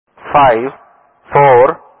5,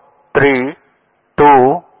 4, 3,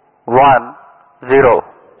 2, 1, 0.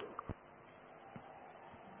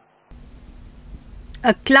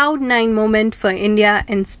 A Cloud9 moment for India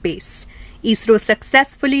in space. ISRO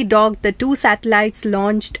successfully docked the 2 satellites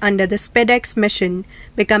launched under the Spadex mission,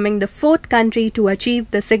 becoming the 4th country to achieve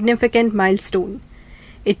the significant milestone.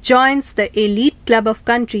 It joins the elite club of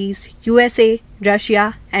countries USA,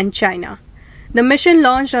 Russia, and China. The mission,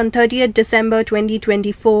 launched on 30th December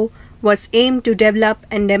 2024, was aimed to develop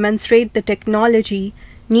and demonstrate the technology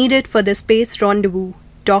needed for the space rendezvous,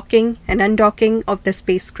 docking and undocking of the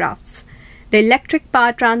spacecrafts. The electric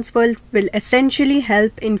power transfer will essentially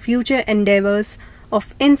help in future endeavors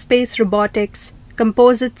of in-space robotics,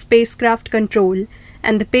 composite spacecraft control,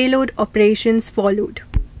 and the payload operations followed.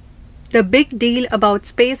 The big deal about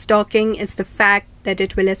space docking is the fact that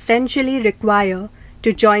it will essentially require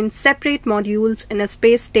to join separate modules in a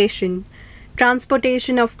space station,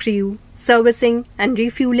 transportation of crew, servicing and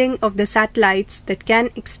refueling of the satellites that can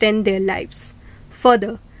extend their lives.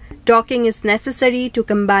 Further, docking is necessary to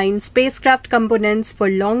combine spacecraft components for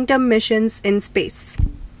long-term missions in space.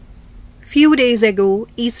 Few days ago,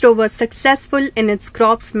 ISRO was successful in its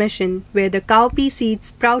crops mission, where the cowpea seeds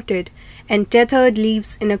sprouted and tethered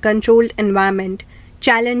leaves in a controlled environment,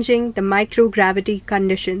 challenging the microgravity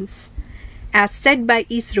conditions. As said by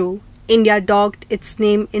ISRO, India docked its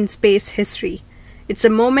name in space history. It's a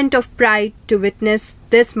moment of pride to witness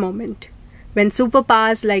this moment. When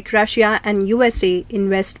superpowers like Russia and USA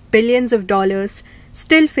invest billions of dollars,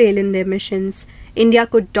 still fail in their missions, India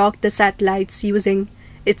could dock the satellites using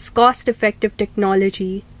its cost-effective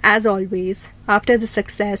technology, as always, after the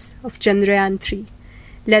success of Chandrayaan-3.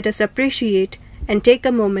 Let us appreciate and take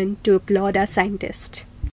a moment to applaud our scientists.